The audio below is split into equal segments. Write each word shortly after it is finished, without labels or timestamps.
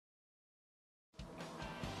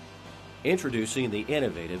Introducing the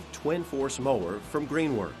innovative Twin Force Mower from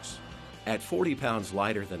GreenWorks. At 40 pounds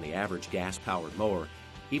lighter than the average gas-powered mower,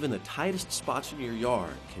 even the tightest spots in your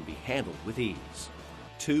yard can be handled with ease.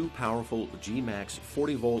 Two powerful G-Max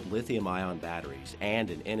 40-volt lithium-ion batteries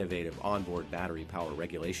and an innovative onboard battery power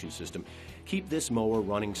regulation system keep this mower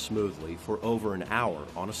running smoothly for over an hour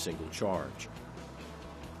on a single charge.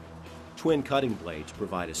 Twin cutting blades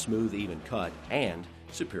provide a smooth, even cut and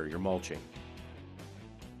superior mulching.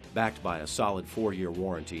 Backed by a solid 4-year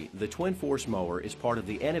warranty, the Twin Force Mower is part of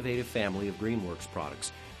the innovative family of GreenWorks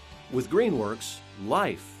products. With GreenWorks,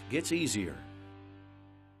 life gets easier.